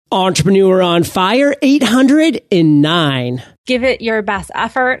Entrepreneur on Fire 809. Give it your best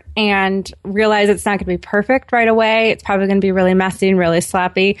effort and realize it's not going to be perfect right away. It's probably going to be really messy and really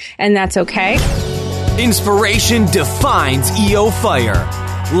sloppy, and that's okay. Inspiration defines EO Fire.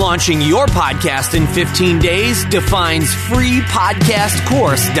 Launching your podcast in 15 days defines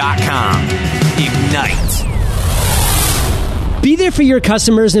freepodcastcourse.com. Ignite. Be there for your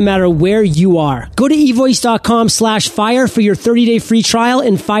customers no matter where you are. Go to evoice.com/fire for your 30-day free trial.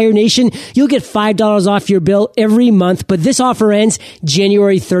 In Fire Nation, you'll get $5 off your bill every month, but this offer ends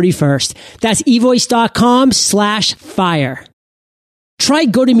January 31st. That's evoice.com/fire. Try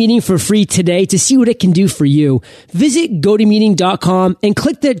GoToMeeting for free today to see what it can do for you. Visit GoToMeeting.com and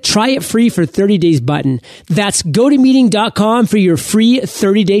click the Try It Free for 30 days button. That's GoToMeeting.com for your free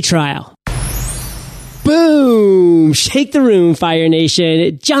 30-day trial. Boom! Shake the room, Fire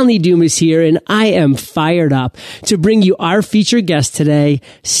Nation. John Lee Dumas here, and I am fired up to bring you our featured guest today,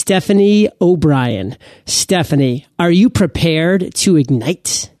 Stephanie O'Brien. Stephanie, are you prepared to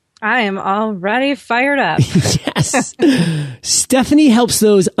ignite? I am already fired up. Yes. Stephanie helps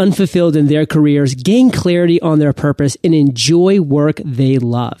those unfulfilled in their careers gain clarity on their purpose and enjoy work they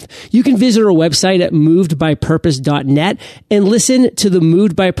love. You can visit her website at movedbypurpose.net and listen to the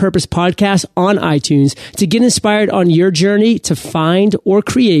Moved by Purpose podcast on iTunes to get inspired on your journey to find or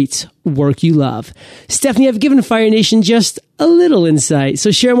create work you love. Stephanie, I've given Fire Nation just a little insight, so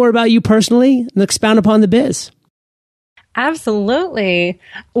share more about you personally and expound upon the biz. Absolutely.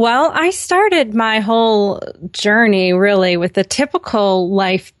 Well, I started my whole journey really with the typical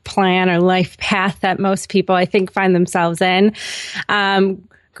life plan or life path that most people, I think, find themselves in.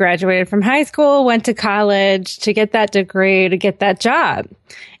 Graduated from high school, went to college to get that degree, to get that job.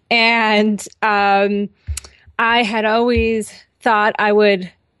 And I had always thought I would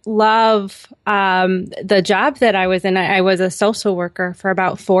love the job that I was in. I was a social worker for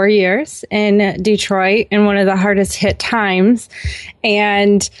about 4 years in Detroit in one of the hardest hit times.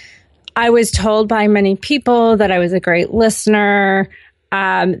 And I was told by many people that I was a great listener,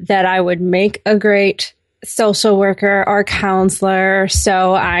 that I would make a great social worker or counselor.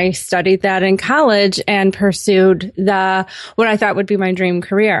 So I studied that in college and pursued what I thought would be my dream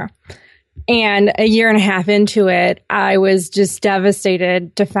career. And a year and a half into it, I was just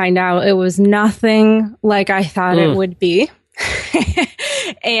devastated to find out it was nothing like I thought it would be.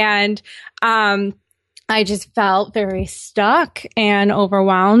 And I just felt very stuck and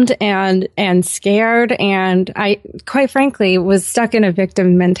overwhelmed and scared. And I, quite frankly, was stuck in a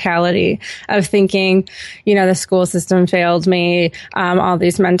victim mentality of thinking, the school system failed me. All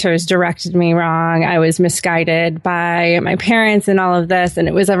these mentors directed me wrong. I was misguided by my parents and all of this, and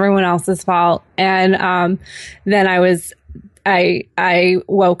it was everyone else's fault. And then I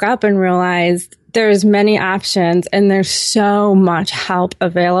woke up and realized there's many options and there's so much help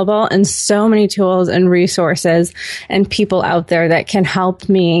available and so many tools and resources and people out there that can help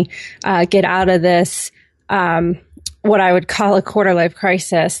me get out of this, what I would call a quarter life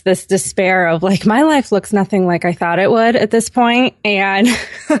crisis, this despair of like, my life looks nothing like I thought it would at this point, and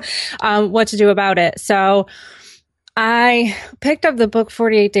what to do about it. So I picked up the book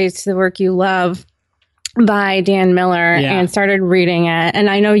 48 Days to the Work You Love by Dan Miller and started reading it. And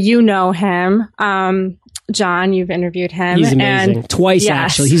I know you know him. John, you've interviewed him. He's amazing. Twice,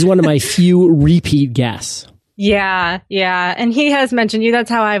 actually. He's one of my few repeat guests. Yeah. And he has mentioned you. That's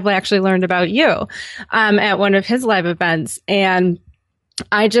how I've actually learned about you at one of his live events. And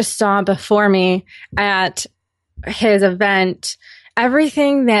I just saw before me at his event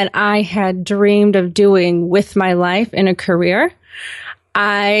everything that I had dreamed of doing with my life in a career.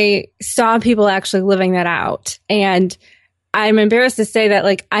 I saw people actually living that out. And I'm embarrassed to say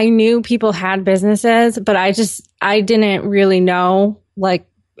that, I knew people had businesses, but I didn't really know,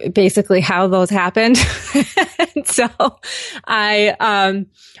 basically how those happened. So I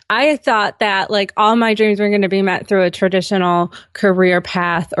thought that all my dreams were going to be met through a traditional career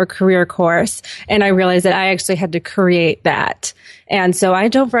path or career course. And I realized that I actually had to create that. And so I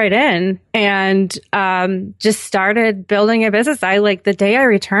dove right in and just started building a business. The day I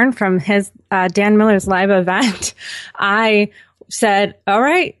returned from his Dan Miller's live event, I said, all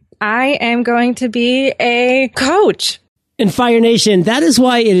right, I am going to be a coach. And Fire Nation, that is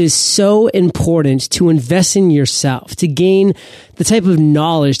why it is so important to invest in yourself, to gain the type of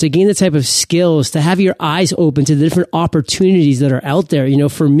knowledge, to gain the type of skills, to have your eyes open to the different opportunities that are out there.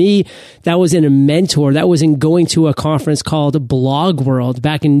 For me, that was in a mentor. That was in going to a conference called Blog World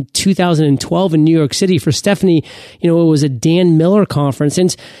back in 2012 in New York City. For Stephanie, it was a Dan Miller conference.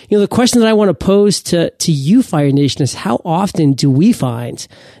 And, the question that I want to pose to you, Fire Nation, is how often do we find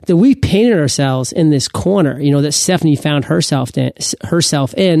that we painted ourselves in this corner, that Stephanie found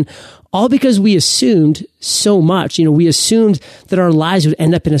herself in, all because we assumed so much. We assumed that our lives would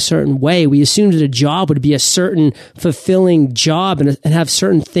end up in a certain way. We assumed that a job would be a certain fulfilling job and have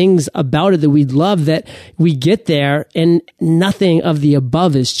certain things about it that we'd love, that we get there and nothing of the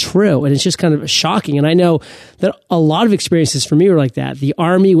above is true. And it's just kind of shocking. And I know that a lot of experiences for me were like that. The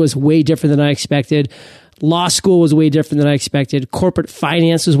Army was way different than I expected. Law school was way different than I expected. Corporate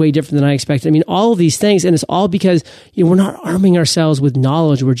finance was way different than I expected. I mean, all of these things. And it's all because, we're not arming ourselves with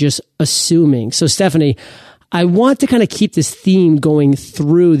knowledge. We're just assuming. So Stephanie, I want to kind of keep this theme going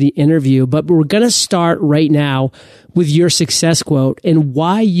through the interview, but we're going to start right now with your success quote and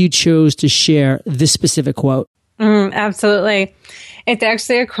why you chose to share this specific quote. Absolutely. It's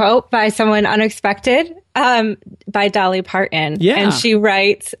actually a quote by someone unexpected, by Dolly Parton. Yeah. And she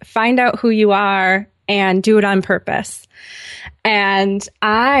writes, "Find out who you are and do it on purpose." And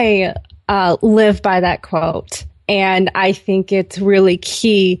I live by that quote. And I think it's really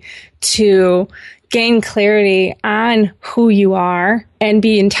key to gain clarity on who you are and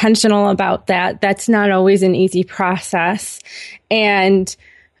be intentional about that. That's not always an easy process. And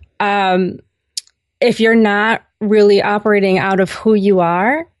if you're not really operating out of who you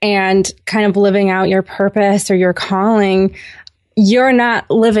are and kind of living out your purpose or your calling, you're not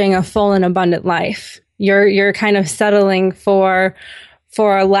living a full and abundant life. You're kind of settling for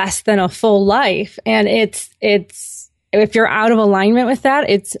less than a full life. And it's if you're out of alignment with that,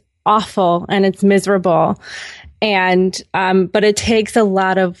 it's awful and it's miserable. And but it takes a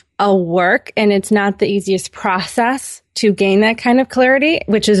lot of work, and it's not the easiest process to gain that kind of clarity,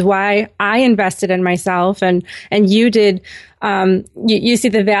 which is why I invested in myself, and you did. You see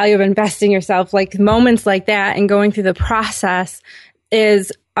the value of investing yourself. Like moments like that and going through the process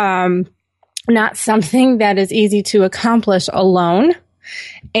is not something that is easy to accomplish alone,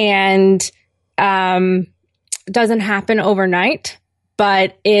 and doesn't happen overnight.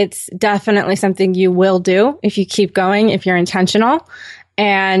 But it's definitely something you will do if you keep going, if you're intentional,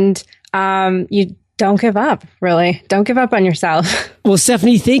 and you don't give up, really. Don't give up on yourself. Well,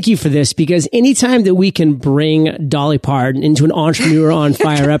 Stephanie, thank you for this, because anytime that we can bring Dolly Parton into an Entrepreneur on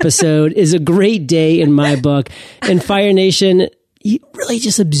Fire episode is a great day in my book. And Fire Nation, you really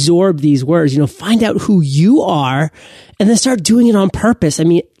just absorb these words, find out who you are and then start doing it on purpose. I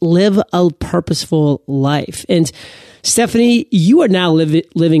mean, live a purposeful life. And Stephanie, you are now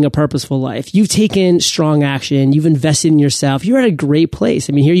living a purposeful life. You've taken strong action. You've invested in yourself. You're at a great place.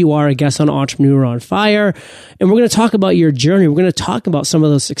 I mean, here you are, a guest on Entrepreneur on Fire. And we're going to talk about your journey. We're going to talk about some of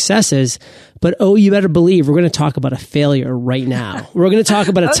those successes. But you better believe we're going to talk about a failure right now. We're going to talk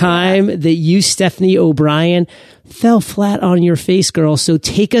about a time that you, Stephanie O'Brien, fell flat on your face, girl. So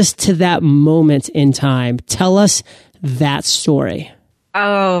take us to that moment in time. Tell us that story.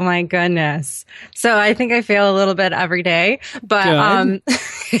 Oh my goodness. So I think I fail a little bit every day, but, and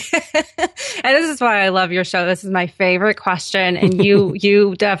this is why I love your show. This is my favorite question. And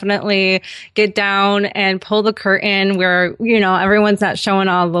you definitely get down and pull the curtain where, everyone's not showing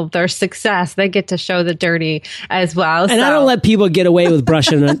all of their success. They get to show the dirty as well. And I don't let people get away with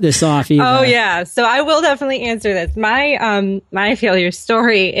brushing this off either. Oh yeah. So I will definitely answer this. My failure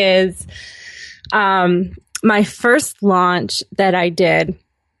story is, my first launch that I did,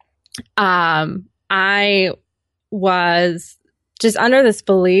 I was just under this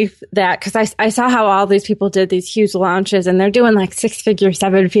belief that, because I saw how all these people did these huge launches and they're doing like 6-figure,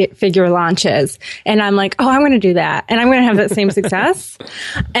 7-figure launches. And I'm like, oh, I'm going to do that. And I'm going to have that same success.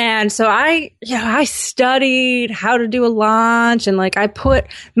 And so I studied how to do a launch, and like I put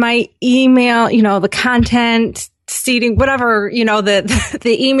my email, the content, seeding, whatever,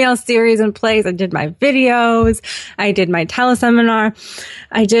 the email series in place. I did my videos. I did my teleseminar.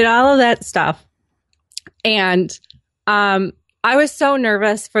 I did all of that stuff. And I was so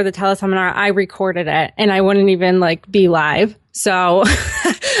nervous for the teleseminar. I recorded it and I wouldn't even be live. So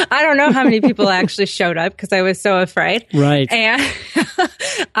I don't know how many people actually showed up because I was so afraid. Right.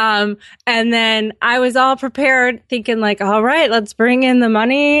 And then I was all prepared thinking all right, let's bring in the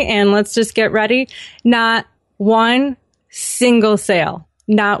money and let's just get ready. Not one single sale,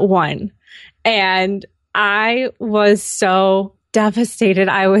 not one. And I was so devastated.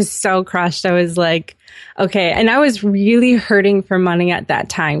 I was so crushed. I was like, okay. And I was really hurting for money at that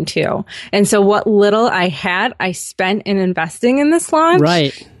time too. And so what little I had, I spent in investing in this launch.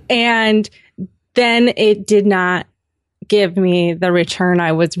 Right. And then it did not give me the return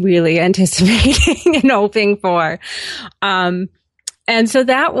I was really anticipating and hoping for. And so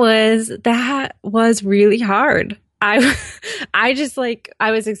that was really hard. I just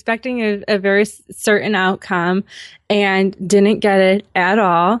I was expecting a very certain outcome and didn't get it at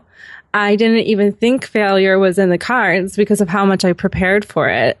all. I didn't even think failure was in the cards because of how much I prepared for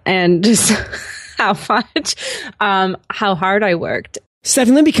it and just how hard I worked.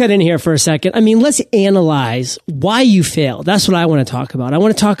 Stephanie, let me cut in here for a second. I mean, let's analyze why you failed. That's what I want to talk about. I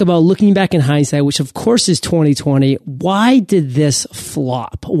want to talk about looking back in hindsight, which of course is 2020. Why did this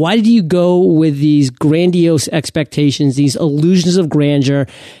flop? Why did you go with these grandiose expectations, these illusions of grandeur,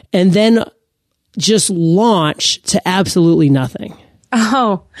 and then just launch to absolutely nothing?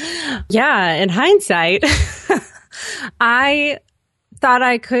 Oh, yeah. In hindsight, I thought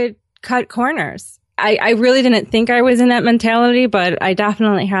I could cut corners. I really didn't think I was in that mentality, but I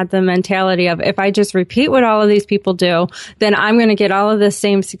definitely had the mentality of if I just repeat what all of these people do, then I'm going to get all of the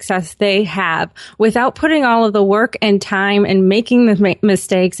same success they have without putting all of the work and time and making the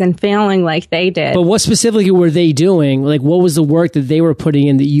mistakes and failing like they did. But what specifically were they doing? Like, what was the work that they were putting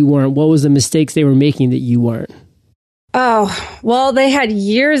in that you weren't? What was the mistakes they were making that you weren't? Oh, well, they had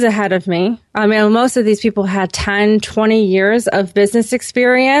years ahead of me. I mean, most of these people had 10, 20 years of business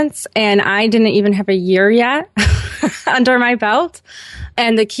experience, and I didn't even have a year yet under my belt.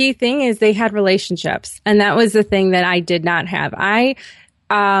 And the key thing is they had relationships. And that was the thing that I did not have. I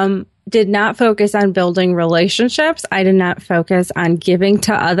did not focus on building relationships. I did not focus on giving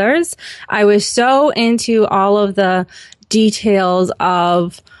to others. I was so into all of the details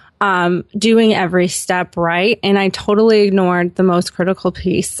of doing every step right. And I totally ignored the most critical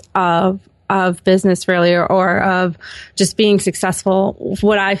piece of business failure or of just being successful.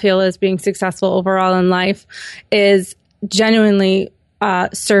 What I feel is being successful overall in life is genuinely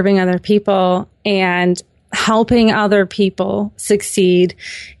serving other people and helping other people succeed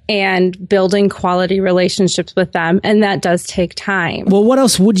and building quality relationships with them. And that does take time. Well, what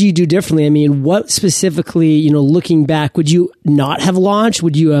else would you do differently? I mean, what specifically, looking back, would you not have launched?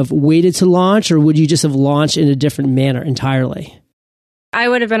 Would you have waited to launch, or would you just have launched in a different manner entirely? I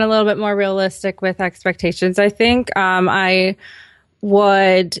would have been a little bit more realistic with expectations. I think I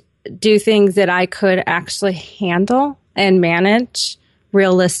would do things that I could actually handle and manage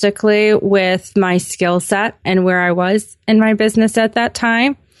realistically with my skill set and where I was in my business at that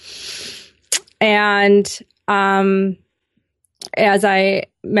time. And as I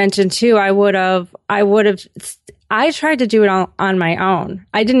mentioned too, I tried to do it on my own.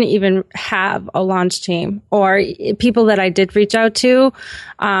 I didn't even have a launch team or people that I did reach out to.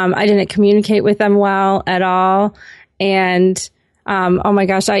 I didn't communicate with them well at all. And oh my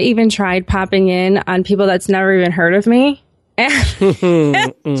gosh, I even tried popping in on people that's never even heard of me. And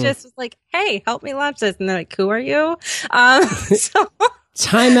just was like, hey, help me launch this. And they're like, who are you?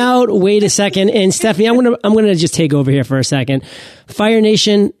 Time out. Wait a second. And Stephanie, I'm gonna just take over here for a second. Fire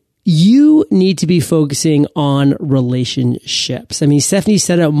Nation, you need to be focusing on relationships. I mean, Stephanie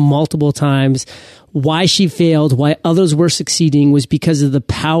said it multiple times. Why she failed, why others were succeeding was because of the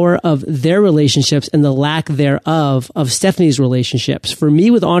power of their relationships and the lack thereof of Stephanie's relationships. For me,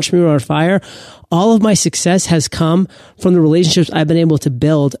 with Entrepreneur on Fire, all of my success has come from the relationships I've been able to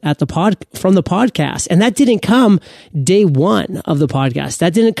build from the podcast. And that didn't come day 1 of the podcast.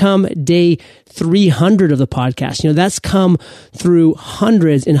 That didn't come day 300 of the podcast. That's come through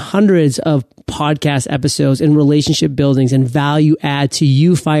hundreds and hundreds of podcast episodes and relationship buildings and value add to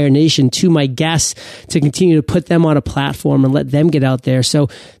you, Fire Nation, to my guests, to continue to put them on a platform and let them get out there. So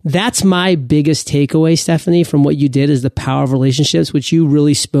that's my biggest takeaway, Stephanie, from what you did, is the power of relationships, which you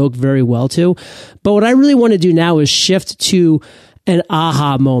really spoke very well to. But what I really want to do now is shift to an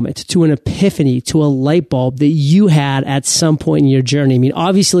aha moment, to an epiphany, to a light bulb that you had at some point in your journey. I mean,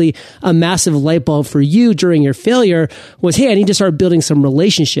 obviously a massive light bulb for you during your failure was, hey, I need to start building some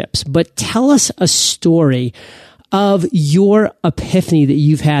relationships. But tell us a story of your epiphany that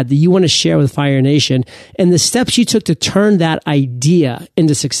you've had that you want to share with Fire Nation and the steps you took to turn that idea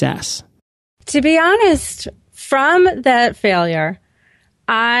into success. To be honest, from that failure,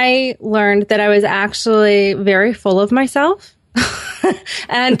 I learned that I was actually very full of myself.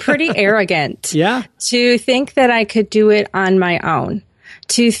 And pretty arrogant. Yeah. To think that I could do it on my own.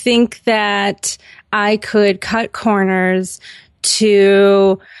 To think that I could cut corners,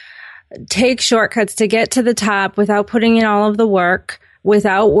 to take shortcuts to get to the top without putting in all of the work,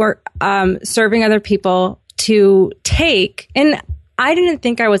 without serving other people, to take. And I didn't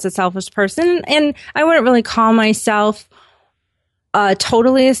think I was a selfish person, and I wouldn't really call myself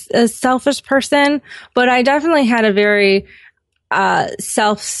totally a selfish person, but I definitely had a very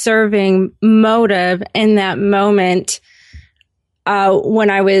self-serving motive in that moment when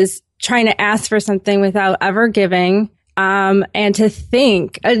I was trying to ask for something without ever giving, and to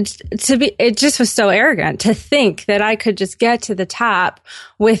think, it just was so arrogant to think that I could just get to the top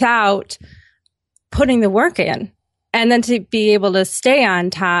without putting the work in, and then to be able to stay on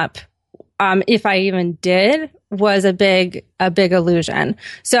top, if I even did, was a big illusion.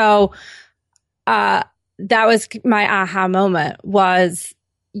 So, that was my aha moment, was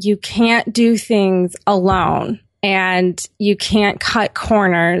you can't do things alone, and you can't cut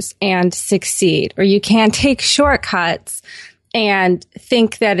corners and succeed, or you can't take shortcuts and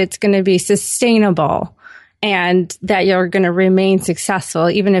think that it's going to be sustainable and that you're going to remain successful,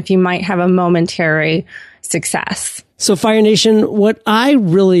 even if you might have a momentary success. So Fire Nation, what I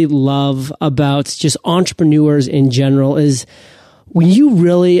really love about just entrepreneurs in general is when you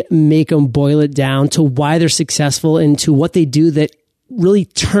really make them boil it down to why they're successful and to what they do that really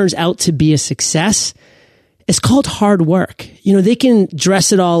turns out to be a success, it's called hard work. You know, they can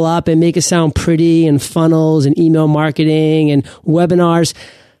dress it all up and make it sound pretty and funnels and email marketing and webinars,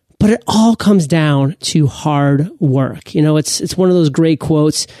 but it all comes down to hard work. You know, it's one of those great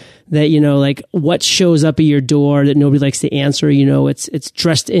quotes that, you know, like what shows up at your door that nobody likes to answer, you know, it's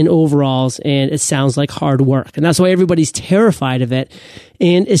dressed in overalls and it sounds like hard work. And that's why everybody's terrified of it.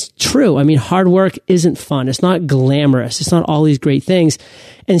 And it's true. I mean, hard work isn't fun. It's not glamorous. It's not all these great things.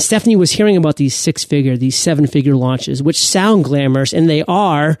 And Stephanie was hearing about these 7-figure launches, which sound glamorous, and they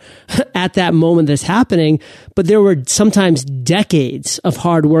are at that moment that's happening. But there were sometimes decades of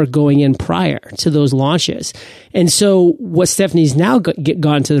hard work going in prior to those launches. And so what Stephanie's now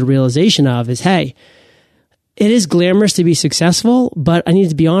gotten to the realization of is, hey, it is glamorous to be successful, but I need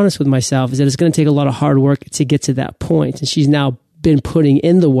to be honest with myself, is that it's going to take a lot of hard work to get to that point. And she's now been putting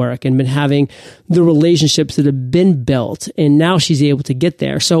in the work and been having the relationships that have been built, and now she's able to get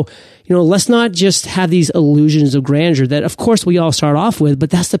there. So, you know, let's not just have these illusions of grandeur that of course we all start off with,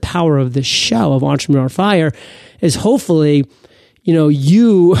 but that's the power of this show of Entrepreneur on Fire, is hopefully, you know,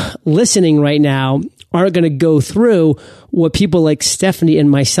 you listening right now aren't going to go through what people like Stephanie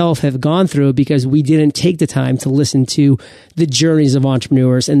and myself have gone through because we didn't take the time to listen to the journeys of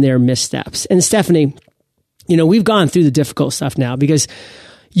entrepreneurs and their missteps. And Stephanie, you know, we've gone through the difficult stuff now because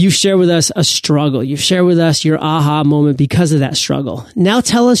you've shared with us a struggle. You've shared with us your aha moment because of that struggle. Now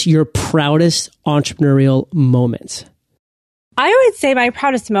tell us your proudest entrepreneurial moment. I would say my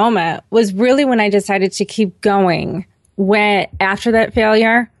proudest moment was really when I decided to keep going after that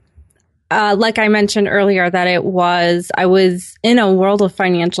failure. Like I mentioned earlier, that I was in a world of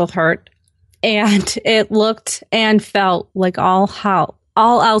financial hurt, and it looked and felt like all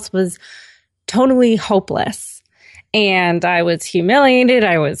else was totally hopeless. And I was humiliated.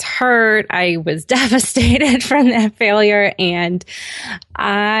 I was hurt. I was devastated from that failure. And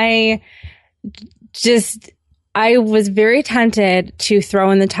I was very tempted to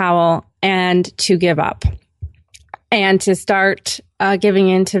throw in the towel and to give up and to start giving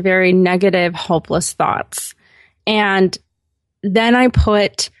into very negative, hopeless thoughts. And then I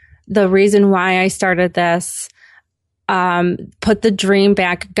put the reason why I started this, put the dream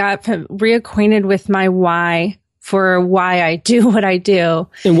back, got reacquainted with my why for why I do what I do.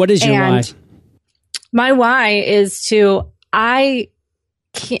 And what is your why? My why is I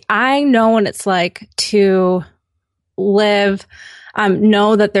know what it's like to live,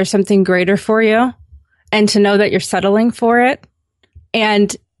 know that there's something greater for you, and to know that you're settling for it.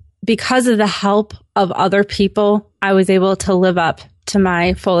 And because of the help of other people, I was able to live up to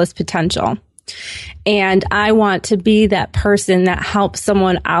my fullest potential. And I want to be that person that helps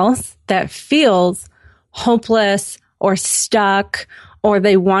someone else that feels hopeless or stuck, or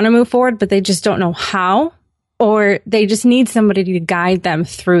they want to move forward, but they just don't know how, or they just need somebody to guide them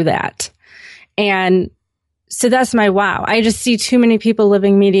through that. And so that's my wow. I just see too many people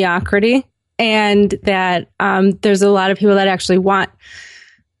living mediocrity, and that there's a lot of people that actually want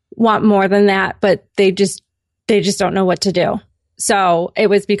more than that, but they just don't know what to do. So it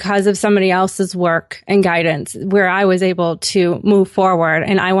was because of somebody else's work and guidance where I was able to move forward,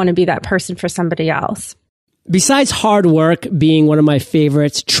 and I want to be that person for somebody else. Besides hard work being one of my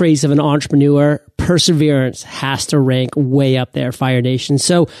favorite traits of an entrepreneur, perseverance has to rank way up there, Fire Nation.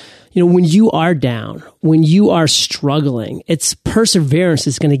 So, you know, when you are down, when you are struggling, it's perseverance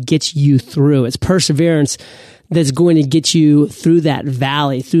that's going to get you through. It's perseverance that's going to get you through that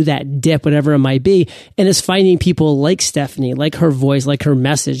valley, through that dip, whatever it might be. And it's finding people like Stephanie, like her voice, like her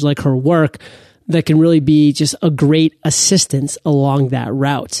message, like her work, that can really be just a great assistance along that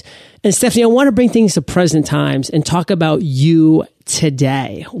route. And Stephanie, I want to bring things to present times and talk about you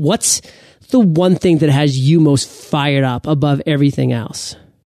today. What's the one thing that has you most fired up above everything else?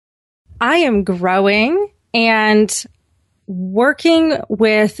 I am growing and working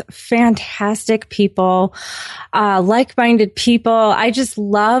with fantastic people, like-minded people. I just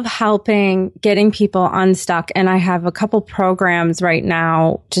love helping getting people unstuck. And I have a couple programs right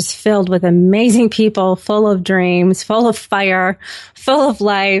now just filled with amazing people, full of dreams, full of fire, full of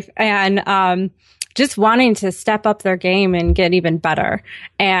life, and just wanting to step up their game and get even better.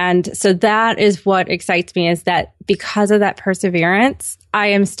 And so that is what excites me, is that because of that perseverance, I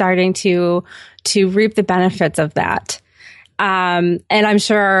am starting to reap the benefits of that. And I'm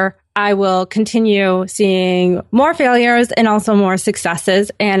sure I will continue seeing more failures and also more successes.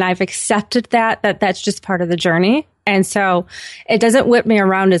 And I've accepted that's just part of the journey. And so it doesn't whip me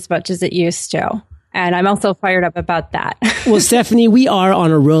around as much as it used to. And I'm also fired up about that. Well, Stephanie, we are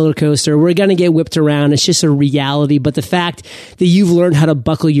on a roller coaster. We're going to get whipped around. It's just a reality. But the fact that you've learned how to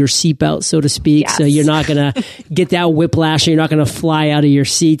buckle your seatbelt, so to speak, yes, so you're not going to get that whiplash, or you're not going to fly out of your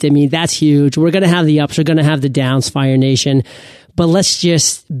seat. I mean, that's huge. We're going to have the ups. We're going to have the downs, Fire Nation. But let's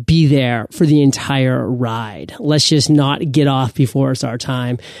just be there for the entire ride. Let's just not get off before it's our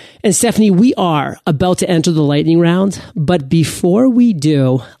time. And Stephanie, we are about to enter the lightning round. But before we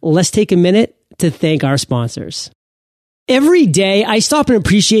do, let's take a minute to thank our sponsors. Every day, I stop and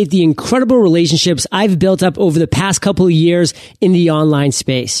appreciate the incredible relationships I've built up over the past couple of years in the online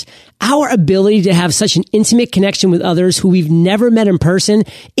space. Our ability to have such an intimate connection with others who we've never met in person,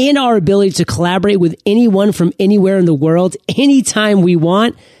 and our ability to collaborate with anyone from anywhere in the world, anytime we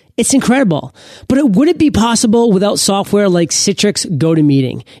want, it's incredible. But it wouldn't be possible without software like Citrix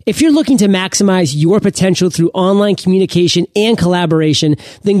GoToMeeting. If you're looking to maximize your potential through online communication and collaboration,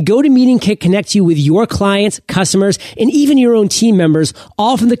 then GoToMeeting can connect you with your clients, customers, and even your own team members,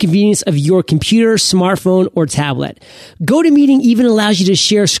 all from the convenience of your computer, smartphone, or tablet. GoToMeeting even allows you to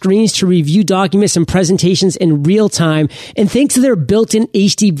share screens to review documents and presentations in real time. And thanks to their built-in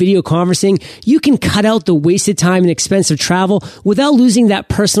HD video conferencing, you can cut out the wasted time and expensive travel without losing that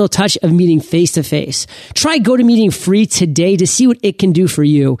personal touch of meeting face-to-face. Try GoToMeeting free today to see what it can do for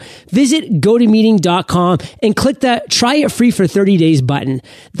you. Visit GoToMeeting.com and click the Try It Free for 30 Days button.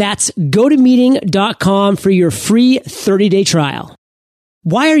 That's GoToMeeting.com for your free 30-day trial.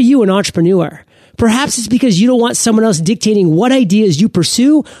 Why are you an entrepreneur? Perhaps it's because you don't want someone else dictating what ideas you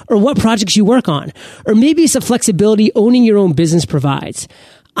pursue or what projects you work on. Or maybe it's the flexibility owning your own business provides.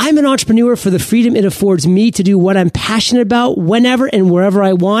 I'm an entrepreneur for the freedom it affords me to do what I'm passionate about whenever and wherever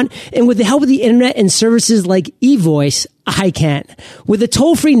I want. And with the help of the internet and services like eVoice, I can. With a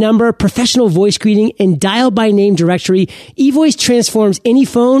toll-free number, professional voice greeting, and dial-by-name directory, eVoice transforms any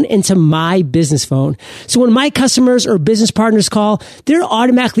phone into my business phone. So when my customers or business partners call, they're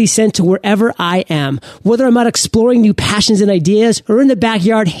automatically sent to wherever I am. Whether I'm out exploring new passions and ideas or in the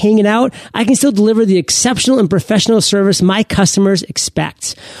backyard hanging out, I can still deliver the exceptional and professional service my customers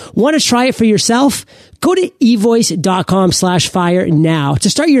expect. Want to try it for yourself? Go to evoice.com/fire now to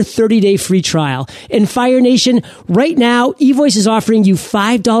start your 30-day free trial. And Fire Nation, right now, eVoice is offering you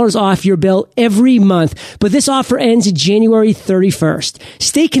 $5 off your bill every month. But this offer ends January 31st.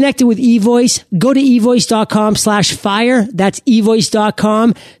 Stay connected with eVoice. Go to evoice.com/fire. That's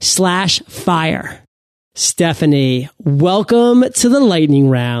evoice.com/fire. Stephanie, welcome to the lightning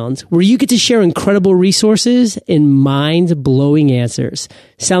round, where you get to share incredible resources and mind-blowing answers.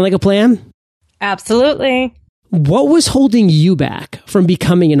 Sound like a plan? Absolutely. What was holding you back from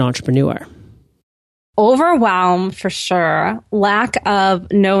becoming an entrepreneur? Overwhelm, for sure. Lack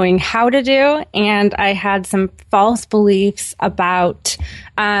of knowing how to do. And I had some false beliefs about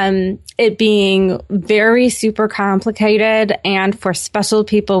it being very super complicated and for special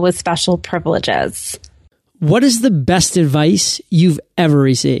people with special privileges. What is the best advice you've ever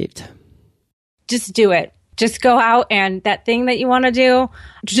received? Just do it. Just go out, and that thing that you want to do,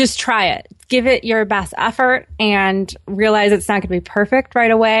 just try it. Give it your best effort and realize it's not going to be perfect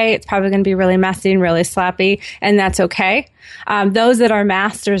right away. It's probably going to be really messy and really sloppy, and that's okay. Those that are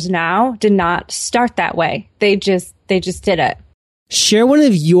masters now did not start that way. They just did it. Share one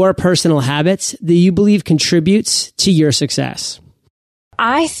of your personal habits that you believe contributes to your success.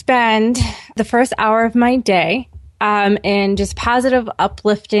 I spend the first hour of my day in just positive,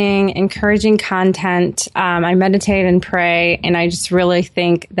 uplifting, encouraging content. I meditate and pray, and I just really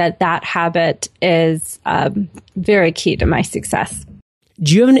think that habit is very key to my success.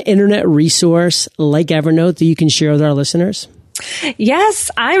 Do you have an internet resource like Evernote that you can share with our listeners? Yes,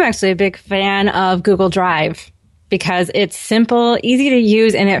 I'm actually a big fan of Google Drive. because it's simple, easy to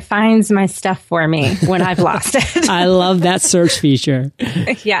use, and it finds my stuff for me when I've lost it. I love that search feature.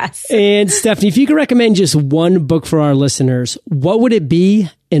 Yes. And Stephanie, if you could recommend just one book for our listeners, what would it be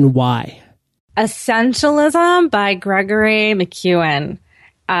and why? Essentialism by Gregory McKeown.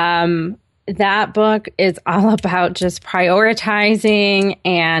 That book is all about just prioritizing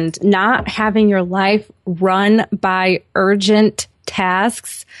and not having your life run by urgent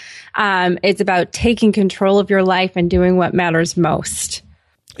tasks. It's about taking control of your life and doing what matters most.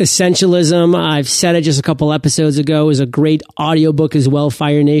 Essentialism, I've said it just a couple episodes ago, is a great audiobook as well,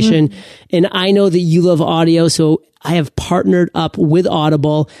 Fire Nation. Mm-hmm. And I know that you love audio, so I have partnered up with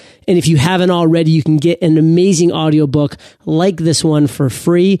Audible. And if you haven't already, you can get an amazing audiobook like this one for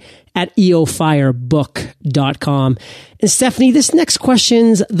free at eofirebook.com. And Stephanie, this next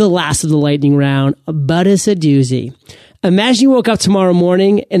question's the last of the lightning round, but it's a doozy. Imagine you woke up tomorrow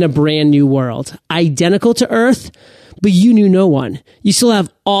morning in a brand new world, identical to Earth, but you knew no one. You still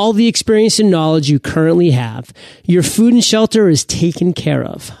have all the experience and knowledge you currently have. Your food and shelter is taken care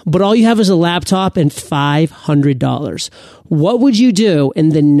of, but all you have is a laptop and $500. What would you do in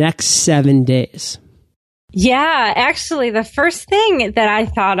the next 7 days? Yeah, actually, the first thing that I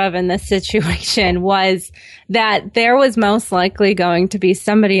thought of in this situation was that there was most likely going to be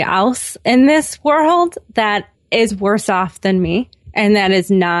somebody else in this world that is worse off than me, and that is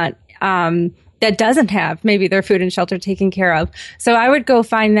not, that doesn't have maybe their food and shelter taken care of. So I would go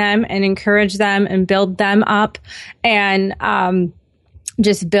find them and encourage them and build them up and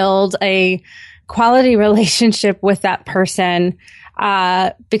just build a quality relationship with that person.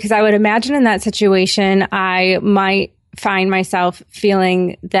 Because I would imagine in that situation, I might find myself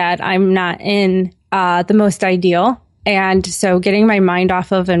feeling that I'm not in the most ideal. And so getting my mind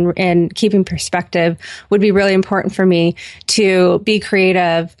off of and keeping perspective would be really important for me to be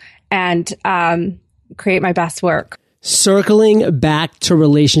creative and create my best work. Circling back to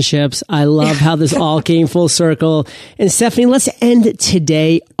relationships. I love how this all came full circle. And Stephanie, let's end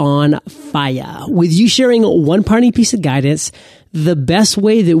today on fire with you sharing one parting piece of guidance, the best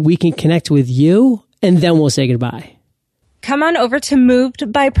way that we can connect with you, and then we'll say goodbye. Come on over to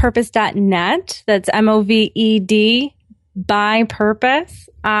movedbypurpose.net. That's MOVED by purpose.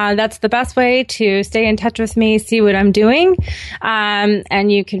 That's the best way to stay in touch with me, see what I'm doing.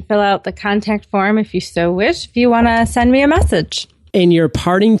 And you can fill out the contact form if you so wish, if you want to send me a message. And your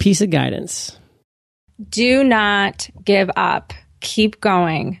parting piece of guidance. Do not give up. Keep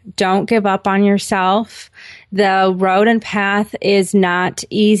going. Don't give up on yourself. The road and path is not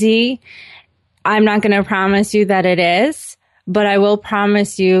easy. I'm not going to promise you that it is, but I will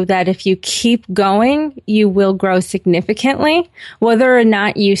promise you that if you keep going, you will grow significantly. Whether or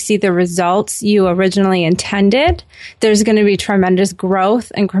not you see the results you originally intended, there's going to be tremendous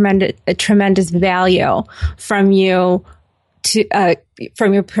growth and tremendous value from you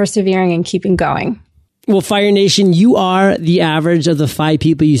from your persevering and keeping going. Well, Fire Nation, you are the average of the 5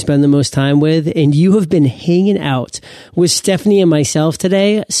 people you spend the most time with, and you have been hanging out with Stephanie and myself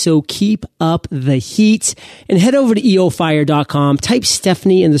today. So keep up the heat and head over to eofire.com. Type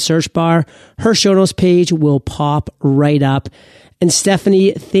Stephanie in the search bar. Her show notes page will pop right up. And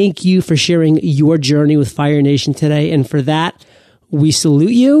Stephanie, thank you for sharing your journey with Fire Nation today. And for that, we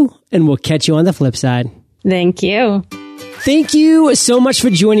salute you, and we'll catch you on the flip side. Thank you. Thank you so much for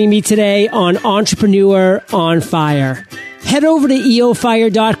joining me today on Entrepreneur on Fire. Head over to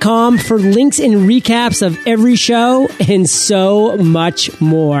eofire.com for links and recaps of every show and so much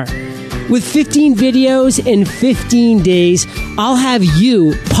more. With 15 videos in 15 days, I'll have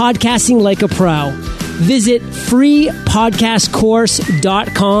you podcasting like a pro. Visit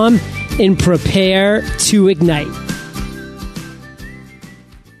freepodcastcourse.com and prepare to ignite.